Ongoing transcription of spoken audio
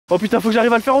Oh putain, faut que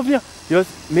j'arrive à le faire revenir.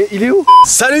 Mais il est où?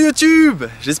 Salut YouTube,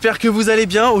 j'espère que vous allez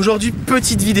bien. Aujourd'hui,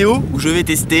 petite vidéo où je vais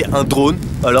tester un drone.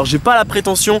 Alors j'ai pas la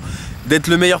prétention d'être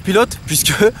le meilleur pilote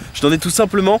puisque je n'en ai tout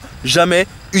simplement jamais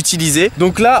utilisé.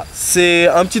 Donc là, c'est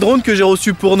un petit drone que j'ai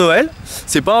reçu pour Noël.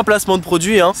 C'est pas un placement de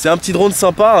produit, hein. C'est un petit drone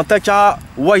sympa, un Takara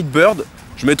Whitebird.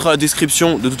 Je mettrai la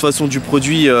description de toute façon du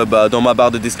produit dans ma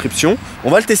barre de description.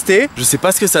 On va le tester, je sais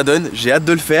pas ce que ça donne, j'ai hâte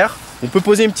de le faire. On peut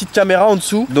poser une petite caméra en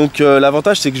dessous, donc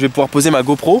l'avantage c'est que je vais pouvoir poser ma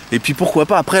GoPro et puis pourquoi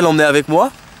pas après l'emmener avec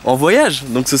moi en voyage,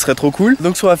 donc ce serait trop cool.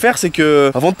 Donc ce qu'on va faire, c'est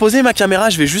que avant de poser ma caméra,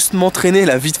 je vais juste m'entraîner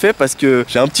là vite fait parce que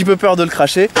j'ai un petit peu peur de le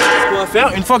cracher. Ce qu'on va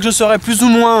faire, une fois que je saurai plus ou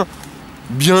moins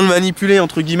bien le manipuler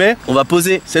entre guillemets, on va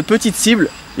poser cette petite cible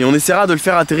et on essaiera de le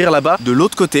faire atterrir là-bas de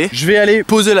l'autre côté. Je vais aller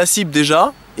poser la cible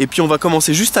déjà et puis on va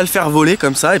commencer juste à le faire voler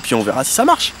comme ça et puis on verra si ça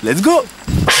marche. Let's go!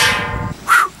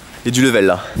 Et du level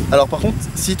là. Alors par contre,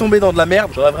 s'il tombait dans de la merde,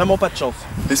 j'aurais vraiment pas de chance.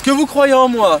 Est-ce que vous croyez en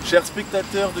moi, chers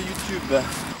spectateurs de YouTube?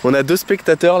 On a 2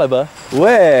 spectateurs là-bas.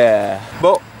 Ouais.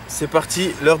 Bon, c'est parti,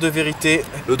 l'heure de vérité.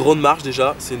 Le drone marche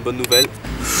déjà, c'est une bonne nouvelle.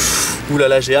 Ouh là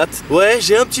là, j'ai hâte. Ouais,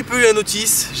 j'ai un petit peu eu la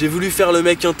notice. J'ai voulu faire le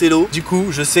mec un télo. Du coup,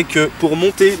 je sais que pour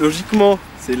monter, logiquement,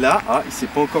 c'est là. Ah, il s'est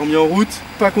pas encore mis en route.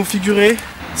 Pas configuré.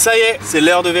 Ça y est, c'est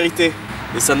l'heure de vérité.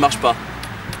 Et ça ne marche pas.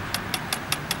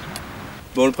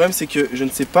 Bon, le problème c'est que je ne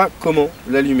sais pas comment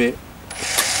l'allumer.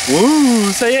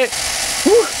 Ouh, ça y est.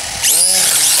 Ouh.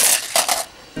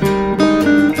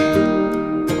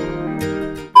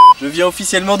 Je viens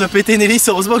officiellement de péter une hélice,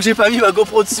 heureusement que j'ai pas mis ma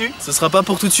GoPro dessus. Ce sera pas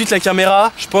pour tout de suite la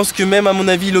caméra. Je pense que même à mon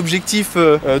avis l'objectif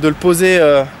de le poser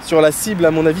sur la cible,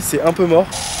 à mon avis c'est un peu mort.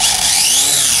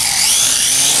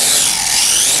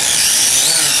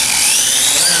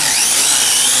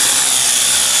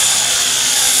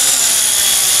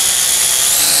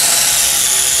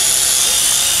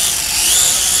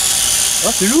 Ah,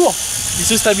 c'est lourd, il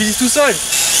se stabilise tout seul.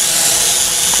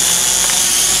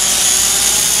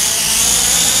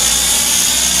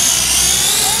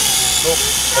 Bon,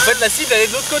 en fait la cible elle est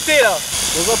de l'autre côté là.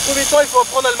 Dans un premier temps il faut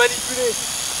apprendre à le manipuler.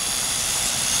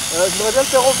 Je voudrais bien le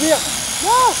faire revenir.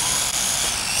 Non.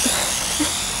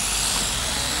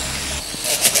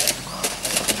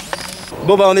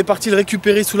 Bon bah on est parti le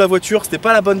récupérer sous la voiture, c'était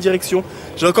pas la bonne direction.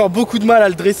 J'ai encore beaucoup de mal à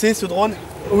le dresser ce drone.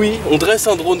 Oui, on dresse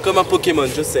un drone comme un Pokémon,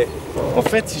 je sais. En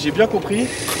fait, si j'ai bien compris,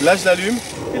 là je l'allume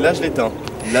et là je l'éteins.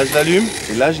 Là je l'allume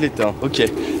et là je l'éteins. Ok,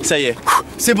 ça y est.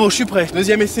 C'est bon, je suis prêt.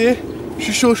 Deuxième essai. Je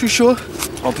suis chaud, je suis chaud.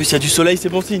 En plus, il y a du soleil, c'est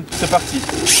bon signe. C'est parti.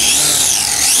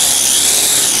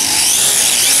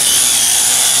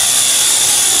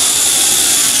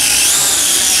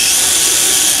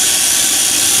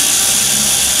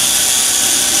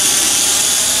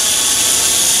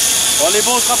 On est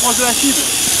bon, on se rapproche de la cible.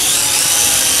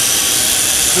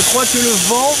 Je crois que le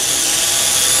vent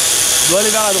doit aller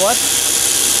vers la droite.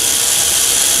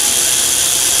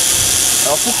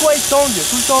 Alors pourquoi il tangue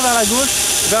tout le temps vers la gauche,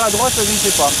 vers la droite, je ne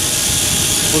sais pas.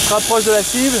 On se rapproche de la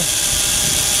cible.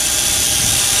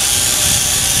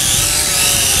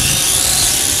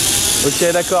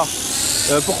 Ok, d'accord.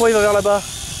 Pourquoi il va vers là-bas?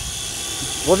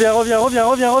 Reviens, reviens, reviens,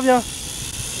 reviens, reviens.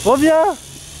 Reviens.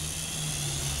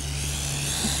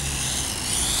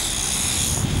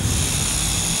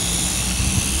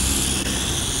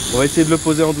 On va essayer de le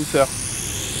poser en douceur.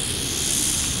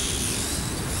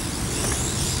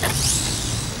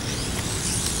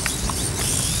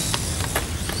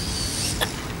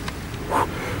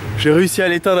 J'ai réussi à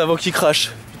l'éteindre avant qu'il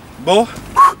crache. Bon,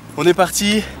 on est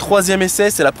parti. 3e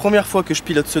essai, c'est la première fois que je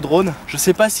pilote ce drone. Je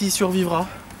sais pas s'il survivra,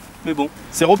 mais bon,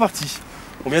 c'est reparti.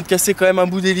 On vient de casser quand même un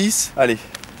bout d'hélice. Allez.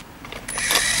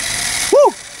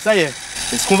 Ouh, ça y est.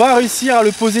 Est-ce qu'on va réussir à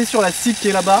le poser sur la cible qui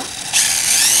est là-bas?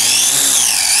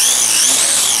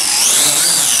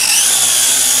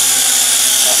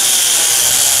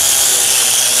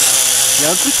 Il y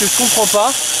a un truc que je comprends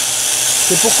pas,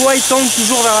 c'est pourquoi il tangue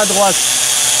toujours vers la droite.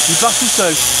 Il part tout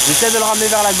seul. J'essaie de le ramener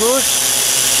vers la gauche.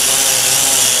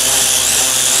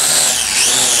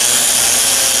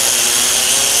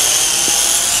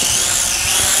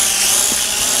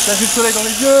 Ça fait le soleil dans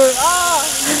les yeux. Ah,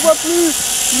 je ne le vois plus.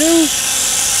 Il est où?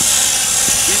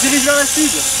 Il se dirige vers la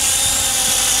cible.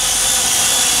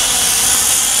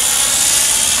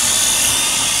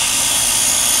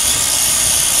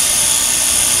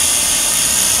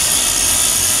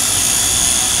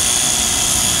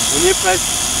 On y est presque.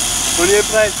 On y est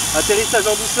presque. Atterrissage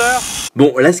en douceur.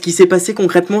 Bon, là ce qui s'est passé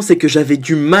concrètement, c'est que j'avais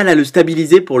du mal à le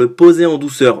stabiliser pour le poser en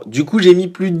douceur. Du coup, j'ai mis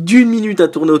plus d'1 minute à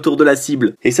tourner autour de la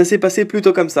cible. Et ça s'est passé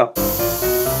plutôt comme ça.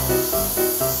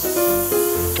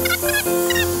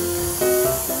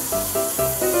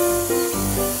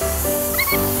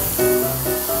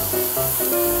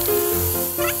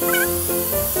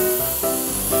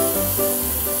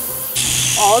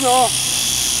 Oh non.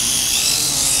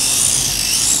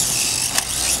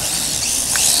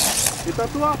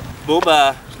 Éteins-toi. Bon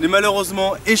bah, je l'ai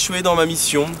malheureusement échoué dans ma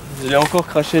mission. Je l'ai encore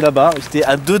craché là-bas. J'étais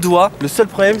à 2 doigts. Le seul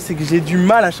problème, c'est que j'ai du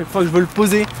mal à chaque fois que je veux le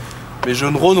poser. Mais je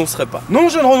ne renoncerai pas. Non,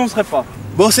 je ne renoncerai pas.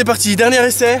 Bon, c'est parti. Dernier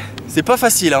essai. C'est pas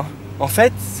facile, hein. En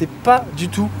fait, c'est pas du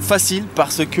tout facile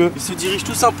parce que il se dirige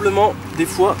tout simplement des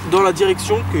fois dans la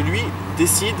direction que lui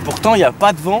décide. Pourtant, il n'y a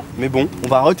pas de vent. Mais bon, on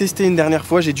va retester une dernière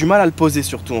fois. J'ai du mal à le poser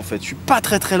surtout en fait. Je suis pas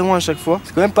très loin à chaque fois.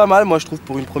 C'est quand même pas mal, moi je trouve,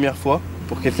 pour une première fois.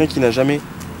 Pour quelqu'un qui n'a jamais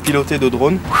piloté de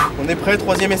drone. On est prêt,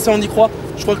 3e essai, on y croit.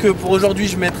 Je crois que pour aujourd'hui,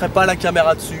 je mettrai pas la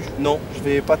caméra dessus. Non, je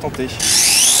vais pas tenter.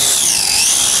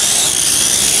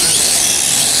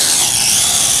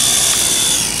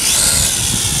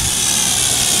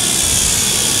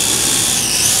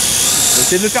 On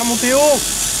va essayer de le faire monter haut.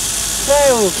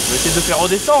 Très haut. On va essayer de le faire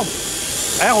redescendre.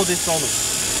 Ouais, redescendre.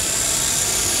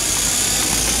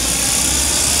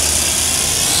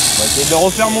 On va essayer de le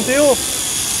refaire monter haut.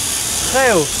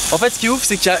 Très haut. En fait, ce qui est ouf,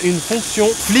 c'est qu'il y a une fonction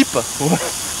flip.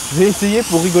 Je vais essayer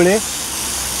pour rigoler.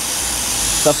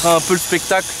 Ça fera un peu le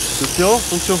spectacle. Attention,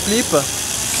 fonction flip.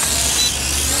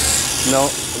 Non,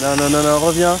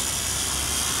 reviens.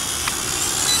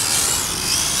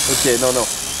 Ok, non.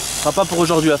 Ce sera pas pour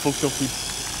aujourd'hui la fonction flip.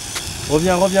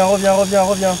 Reviens. Reviens.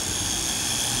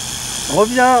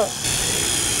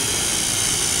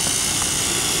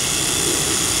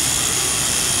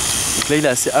 Donc là, il est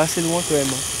assez loin quand même.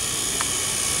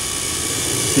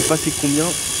 Je sais pas c'est combien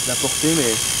la portée,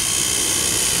 mais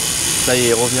ça y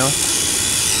est, revient.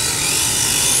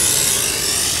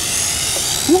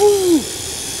 Wouhou!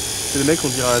 C'est le mec, on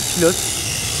dirait un pilote.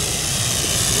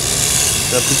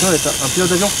 J'ai l'impression d'être un pilote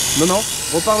d'avion. Non,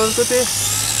 repars de l'autre côté.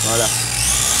 Voilà.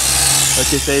 Ok,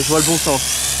 ça y est, je vois le bon sens.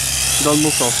 Je suis dans le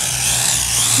bon sens.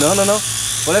 Non.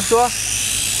 Relève-toi.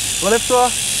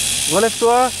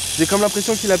 J'ai comme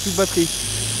l'impression qu'il a plus de batterie.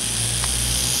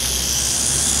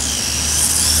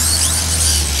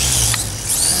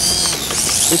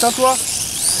 Éteins-toi.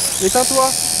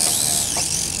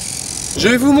 Je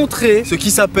vais vous montrer ce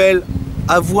qui s'appelle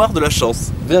avoir de la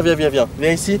chance.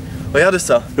 Viens ici. Regarde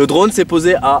ça. Le drone s'est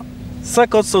posé à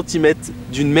 50 cm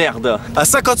d'une merde. À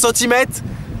 50 cm,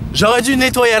 j'aurais dû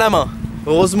nettoyer à la main.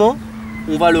 Heureusement,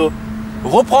 on va le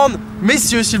reprendre.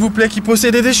 Messieurs, s'il vous plaît, qui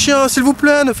possédez des chiens, s'il vous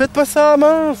plaît, ne faites pas ça,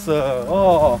 mince.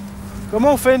 Oh.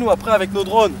 Comment on fait, nous, après, avec nos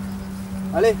drones?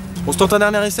 Allez, on se tente un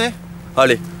dernier essai?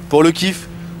 Allez, pour le kiff,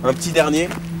 un petit dernier.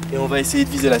 Et on va essayer de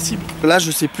viser la cible. Là,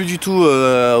 je sais plus du tout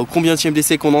au combienième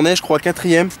d'essai qu'on en est. Je crois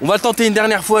 4e. On va le tenter une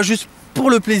dernière fois, juste pour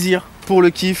le plaisir, pour le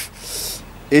kiff.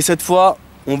 Et cette fois,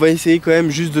 on va essayer quand même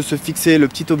juste de se fixer le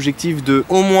petit objectif de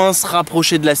au moins se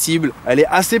rapprocher de la cible. Elle est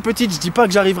assez petite, je dis pas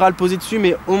que j'arriverai à le poser dessus,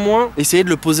 mais au moins essayer de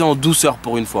le poser en douceur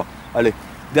pour une fois. Allez,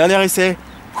 dernier essai,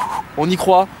 on y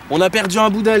croit. On a perdu un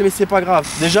bout d'aile, mais c'est pas grave.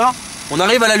 Déjà, on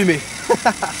arrive à l'allumer.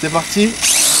 C'est parti.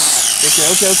 Ok.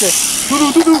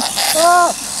 Tout doux.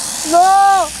 Ah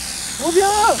non, reviens.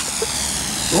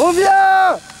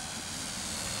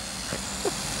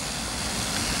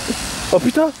 Oh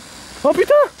putain.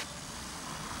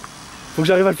 Faut que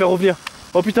j'arrive à le faire revenir.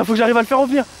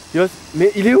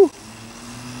 Mais il est où?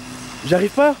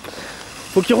 J'arrive pas.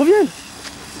 Faut qu'il revienne.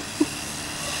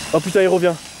 Oh putain, il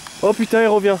revient. Oh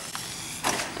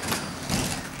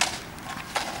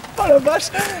la vache.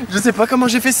 Je sais pas comment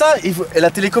j'ai fait ça. La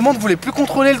télécommande voulait plus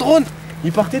contrôler le drone.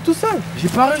 Il partait tout seul. J'ai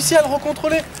pas réussi à le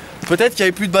recontrôler. Peut-être qu'il y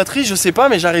avait plus de batterie, je sais pas,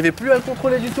 mais j'arrivais plus à le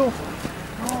contrôler du tout.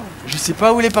 Je sais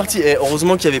pas où il est parti. Et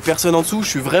heureusement qu'il y avait personne en dessous. Je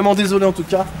suis vraiment désolé en tout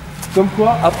cas. Comme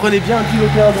quoi, apprenez bien à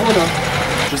piloter un drone.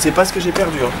 Je sais pas ce que j'ai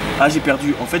perdu. Ah, j'ai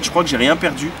perdu. En fait, je crois que j'ai rien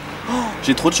perdu.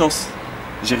 J'ai trop de chance.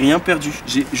 J'ai rien perdu.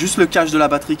 J'ai juste le cache de la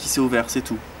batterie qui s'est ouvert, c'est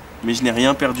tout. Mais je n'ai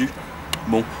rien perdu.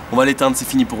 Bon, on va l'éteindre, c'est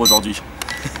fini pour aujourd'hui.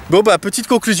 Bon bah, petite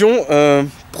conclusion.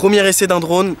 Premier essai d'un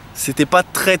drone, c'était pas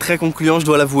très concluant, je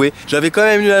dois l'avouer. J'avais quand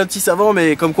même lu la notice avant,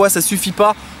 mais comme quoi ça suffit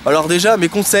pas. Alors déjà, mes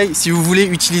conseils, si vous voulez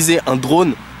utiliser un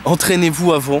drone,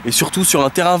 entraînez-vous avant et surtout sur un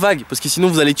terrain vague parce que sinon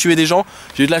vous allez tuer des gens.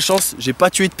 J'ai eu de la chance, j'ai pas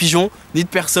tué de pigeons ni de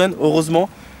personnes, heureusement.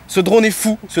 Ce drone est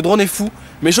fou,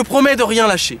 mais je promets de rien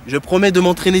lâcher. Je promets de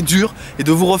m'entraîner dur et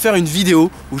de vous refaire une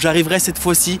vidéo où j'arriverai cette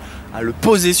fois-ci à le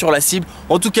poser sur la cible.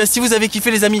 En tout cas, si vous avez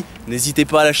kiffé les amis, n'hésitez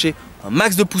pas à lâcher un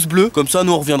max de pouces bleus. Comme ça,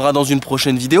 nous on reviendra dans une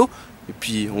prochaine vidéo. Et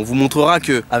puis, on vous montrera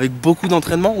que avec beaucoup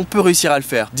d'entraînement, on peut réussir à le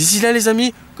faire. D'ici là les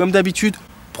amis, comme d'habitude,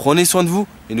 prenez soin de vous.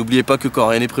 Et n'oubliez pas que quand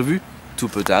rien n'est prévu, tout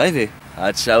peut arriver.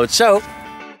 Ah, ciao